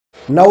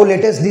Now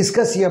let us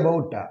discuss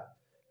about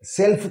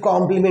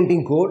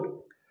self-complementing code,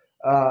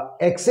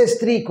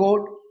 XS3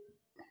 code,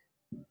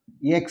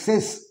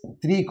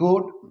 XS3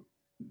 code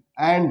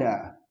and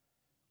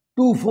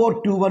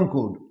 2421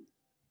 code.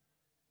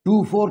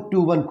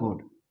 2421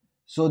 code.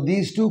 So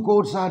these two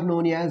codes are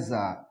known as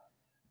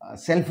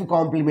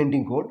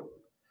self-complementing code.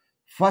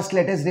 First,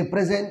 let us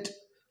represent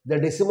the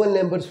decimal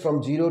numbers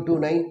from 0 to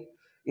 9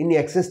 in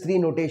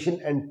XS3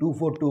 notation and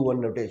 2421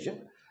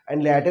 notation,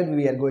 and later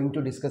we are going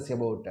to discuss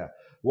about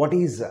what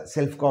is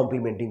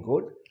self-complementing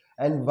code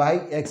and why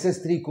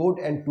XS3 code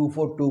and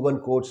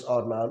 2421 codes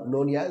are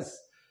known as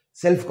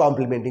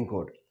self-complementing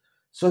code.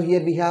 So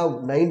here we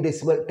have 10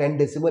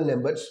 decimal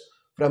numbers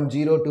from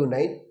 0 to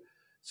 9.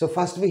 So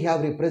first we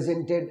have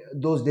represented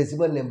those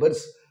decimal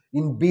numbers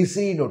in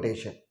BCE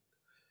notation.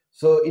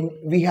 So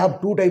we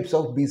have two types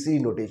of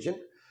BCE notation.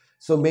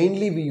 So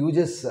mainly we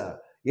use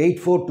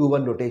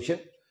 8421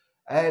 notation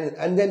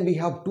and then we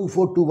have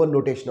 2421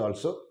 notation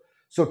also.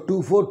 So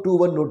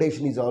 2421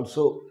 notation is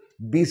also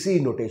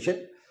BCE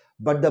notation,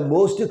 but the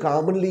most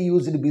commonly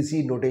used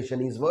BCE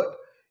notation is what?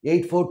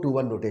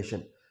 8421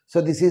 notation. So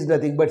this is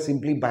nothing but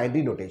simply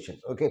binary notation.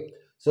 Okay.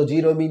 So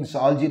 0 means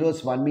all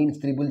zeros, 1 means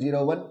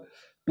 0001,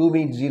 2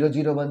 means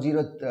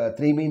 0010,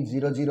 3 means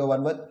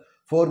 0011,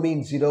 4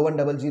 means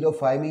 0100,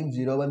 5 means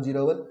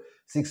 0101,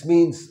 6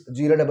 means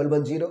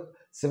 0110,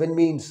 7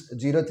 means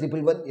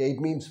 0111, 8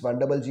 means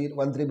 100,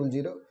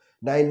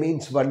 9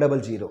 means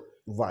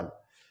 1001.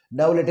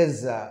 Now let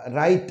us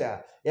write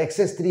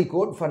XS3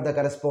 code for the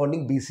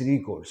corresponding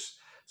BCD codes.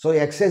 So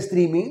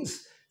XS3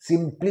 means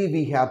simply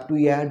we have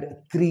to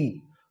add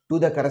 3 to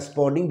the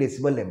corresponding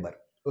decimal number.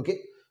 Okay.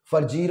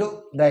 For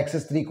 0, the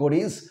XS3 code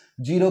is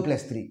 0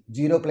 plus 3.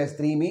 0 plus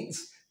 3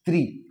 means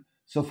 3.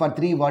 So for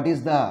 3, what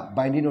is the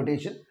binary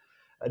notation?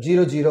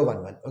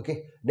 0011.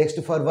 Okay.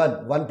 Next for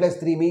 1, 1 plus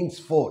 3 means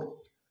 4.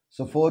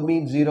 So 4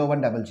 means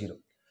 0100.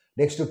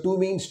 Next to 2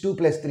 means 2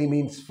 plus 3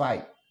 means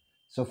 5.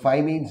 So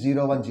 5 means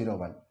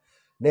 0101.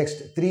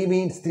 Next 3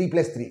 means 3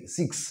 plus 3,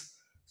 6.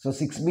 So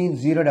 6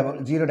 means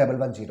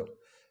 0110.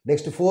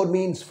 Next 4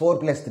 means 4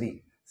 plus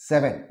 3,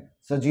 7.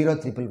 So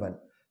 0111.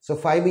 So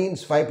 5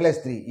 means 5 plus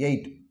 3,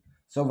 8.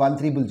 So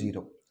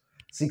 1300.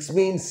 6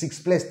 means 6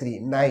 plus 3,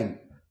 9.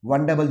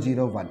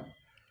 1001.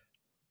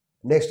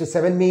 Next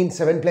 7 means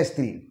 7 plus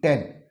 3,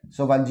 10.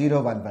 So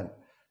 1011.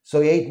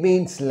 So 8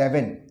 means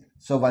 11.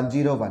 So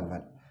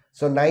 1011.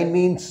 So 9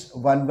 means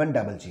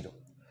 1100.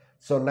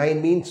 So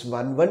 9 means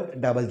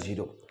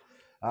 1100.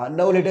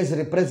 Now let us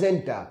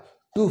represent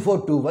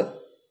 2421.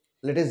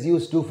 Let us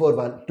use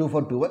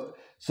 2421.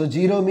 So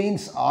 0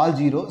 means all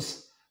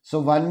zeros.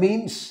 So 1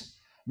 means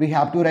we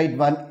have to write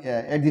 1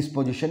 at this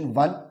position,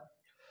 1.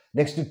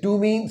 Next 2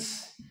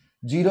 means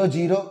 0,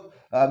 0.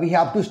 We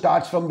have to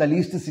start from the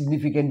least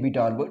significant bit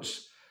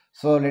onwards.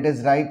 So let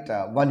us write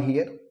 1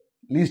 here,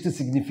 least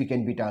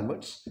significant bit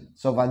onwards.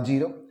 So 1,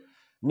 0.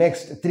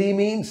 Next 3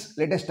 means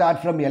let us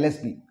start from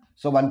LSB.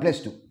 So 1 plus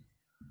 2.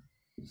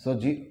 So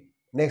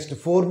next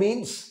 4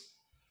 means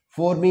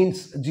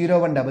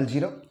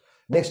 0100.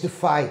 Next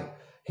 5.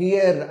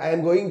 Here I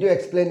am going to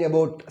explain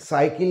about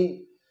cycle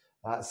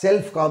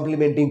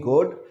self-complementing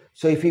code.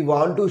 So if we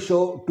want to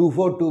show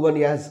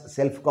 2421 as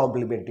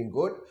self-complementing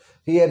code,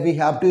 here we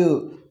have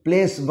to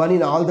place 1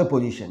 in all the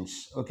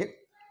positions. Okay.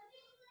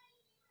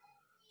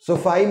 So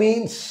 5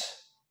 means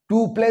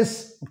 2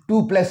 plus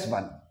 2 plus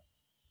 1.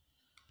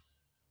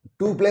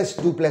 2 plus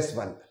 2 plus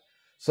 1.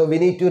 So we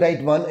need to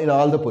write 1 in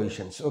all the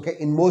positions. Okay.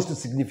 In most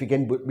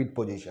significant bit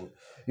position.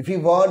 If you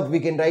want,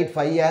 we can write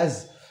 5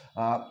 as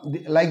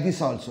like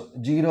this also.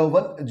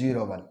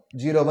 0101.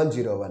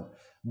 0101.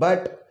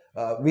 But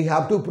we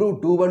have to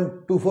prove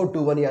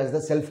 2421 as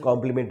the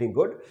self-complementing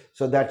code.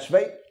 So that's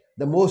why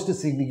the most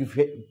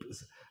significant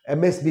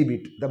MSB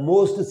bit, the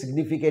most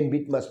significant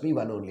bit must be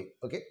 1 only.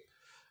 Okay.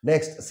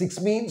 Next 6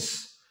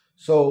 means,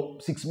 so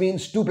 6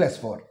 means 2 plus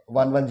 4,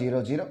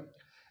 1100.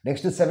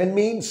 Next 7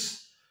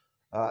 means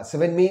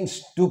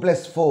 2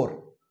 plus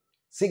 4,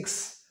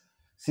 6.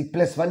 6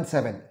 plus 1,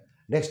 7.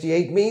 Next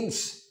 8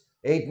 means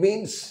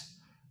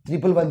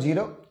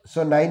 1110.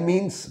 So 9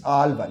 means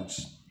all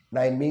ones.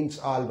 9 means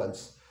all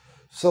ones.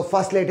 So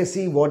first let us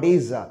see what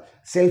is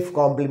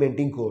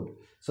self-complementing code.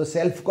 So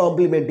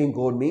self-complementing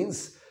code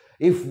means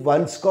if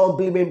 1's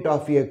complement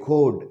of a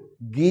code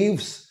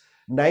gives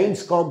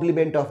 9's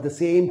complement of the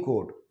same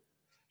code.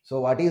 So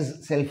what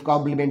is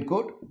self-complement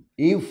code?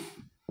 If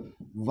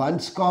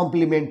 1's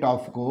complement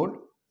of code,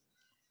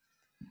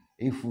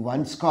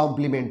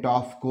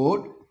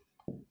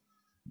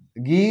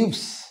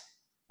 gives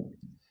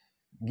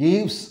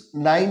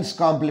 9's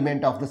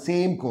complement of the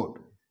same code.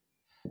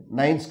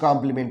 9's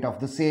complement of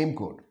the same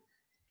code.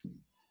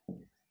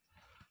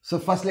 So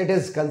first let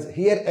us consider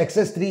here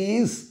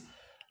XS3 is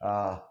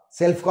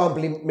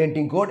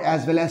self-complementing code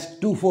as well as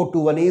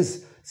 2421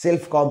 is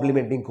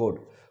self-complementing code.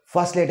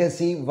 First let us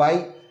see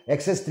why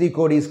XS3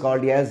 code is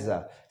called as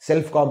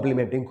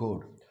self-complementing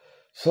code.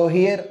 So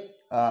here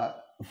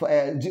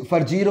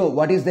for 0,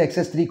 what is the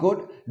XS3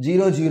 code?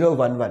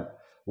 0011.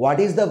 What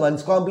is the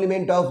 1's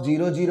complement of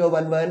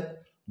 0011?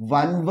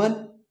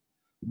 1100.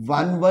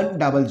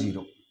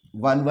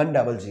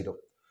 1100.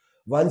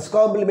 Ones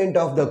complement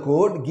of the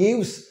code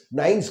gives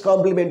nines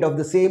complement of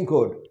the same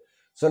code.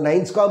 So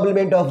nines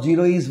complement of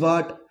 0 is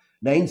what?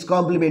 Nines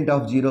complement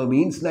of 0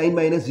 means 9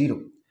 minus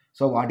 0.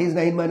 So what is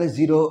 9 minus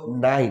 0?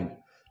 9.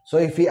 So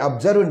if we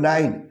observe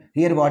 9,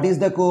 here what is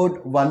the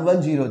code?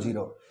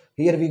 1100.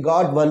 Here we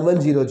got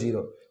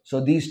 1100.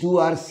 So these two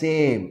are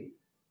same.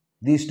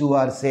 These two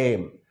are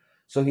same.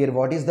 So here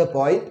what is the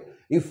point?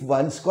 If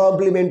ones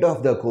complement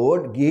of the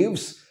code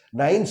gives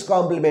nines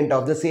complement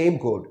of the same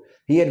code.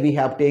 Here we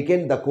have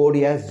taken the code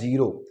as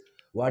 0.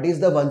 What is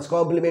the ones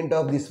complement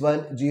of this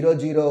one?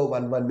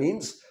 0011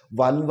 means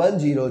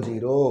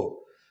 1100.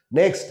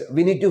 Next,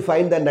 we need to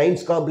find the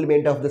nines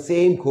complement of the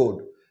same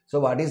code. So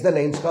what is the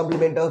nines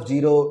complement of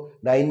 0?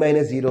 9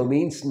 minus 0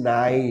 means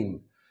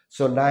 9.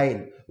 So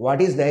 9.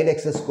 What is 9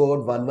 access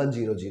code?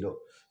 1100.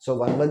 So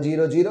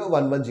 1100,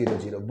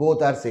 1100.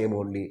 Both are same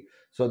only.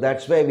 So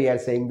that's why we are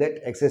saying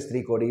that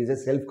XS3 code is a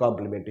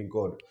self-complementing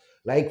code.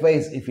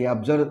 Likewise, if you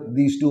observe,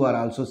 these two are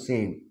also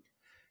same.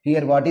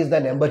 Here, what is the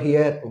number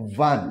here?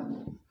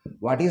 1.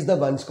 What is the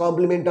ones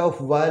complement of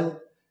 1?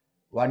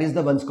 What is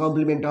the ones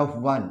complement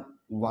of 1?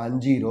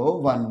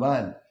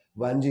 1011.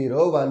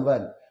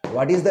 1011.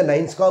 What is the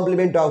nines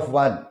complement of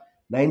 1?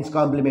 Nines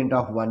complement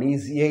of 1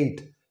 is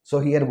 8. So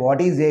here what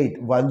is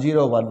 8?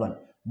 1011.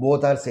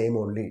 Both are same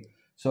only.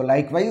 So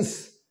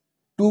likewise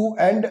 2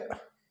 and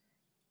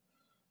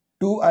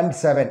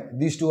 7.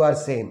 These two are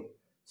same.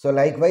 So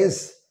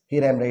likewise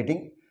here I am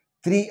writing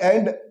 3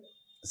 and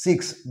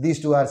 6.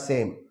 These two are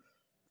same.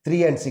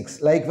 3 and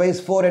 6.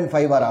 Likewise 4 and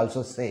 5 are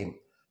also same.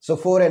 So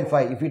 4 and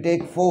 5. If we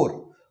take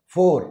 4.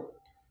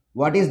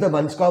 What is the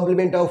ones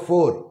complement of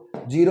 4?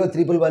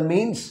 0111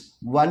 means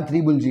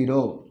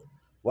 1300.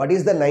 What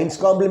is the nines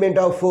complement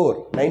of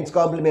 4? Nines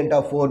complement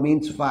of 4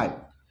 means 5.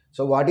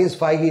 So what is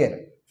 5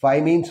 here?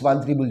 5 means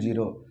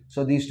 1300.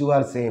 So these two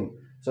are same.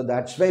 So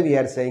that's why we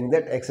are saying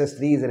that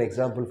XS3 is an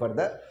example for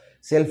the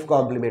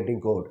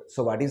self-complementing code.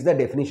 So what is the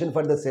definition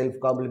for the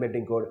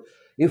self-complementing code?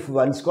 If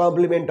ones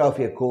complement of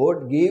a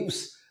code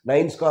gives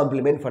nines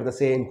complement for the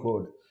same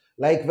code.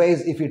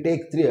 Likewise, if you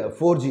take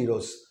 4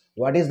 zeros,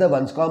 what is the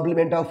ones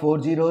complement of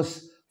 4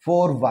 zeros?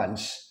 4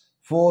 ones.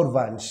 4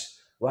 ones.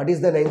 What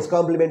is the nines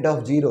complement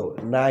of 0?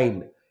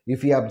 9.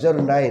 If we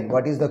observe 9,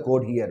 what is the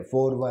code here?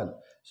 4 1.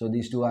 So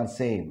these two are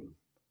same.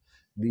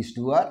 These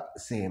two are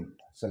same.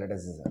 So let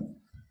us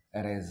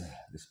erase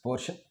this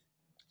portion.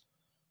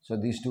 So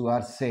these two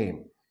are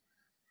same.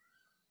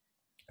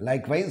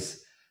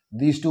 Likewise,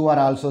 these two are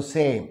also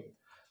same.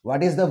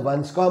 What is the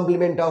ones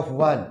complement of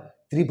 1?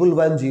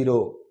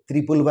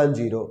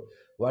 1110.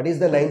 What is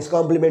the nines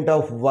complement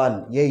of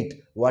 1? 8.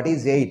 What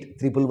is 8?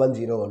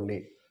 1110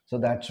 only. So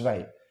that's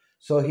why.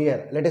 So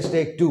here, let us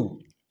take 2.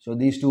 So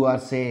these two are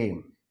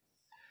same.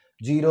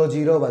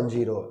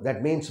 0010.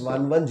 That means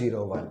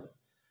 1101.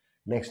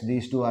 Next,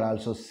 these two are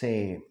also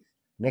same.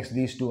 Next,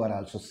 these two are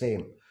also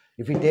same.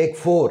 If we take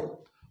 4,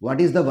 what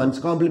is the ones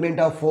complement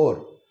of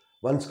 4?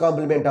 Ones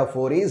complement of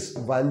 4 is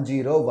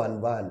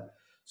 1011.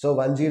 So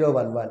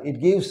 1011.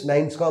 It gives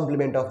nines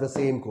complement of the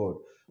same code.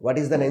 What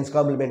is the nines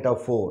complement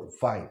of 4?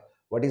 5.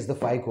 What is the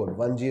 5 code?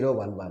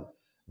 1011.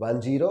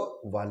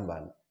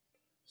 1011.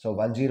 So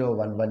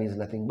 1011 is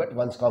nothing but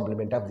ones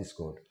complement of this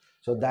code.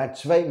 So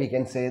that's why we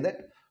can say that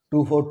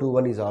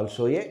 2421 is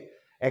also a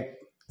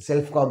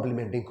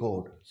self-complementing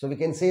code. So we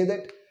can say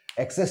that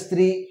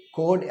XS3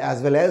 code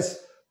as well as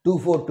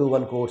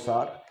 2421 codes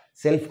are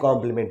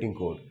self-complementing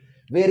code.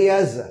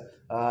 Whereas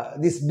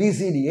this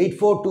BCD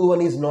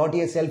 8421 is not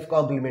a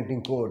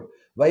self-complementing code.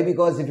 Why?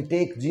 Because if you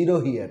take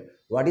 0 here,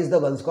 what is the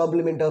ones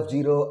complement of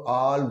 0?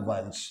 All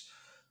ones.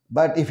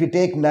 But if you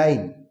take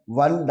 9,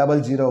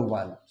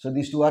 1001. So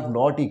these two are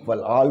not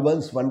equal. All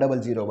ones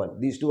 1001.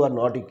 These two are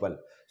not equal.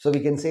 So we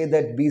can say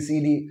that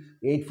BCD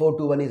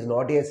 8421 is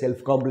not a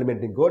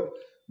self-complementing code,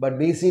 but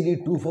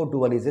BCD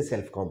 2421 is a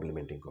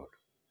self-complementing code.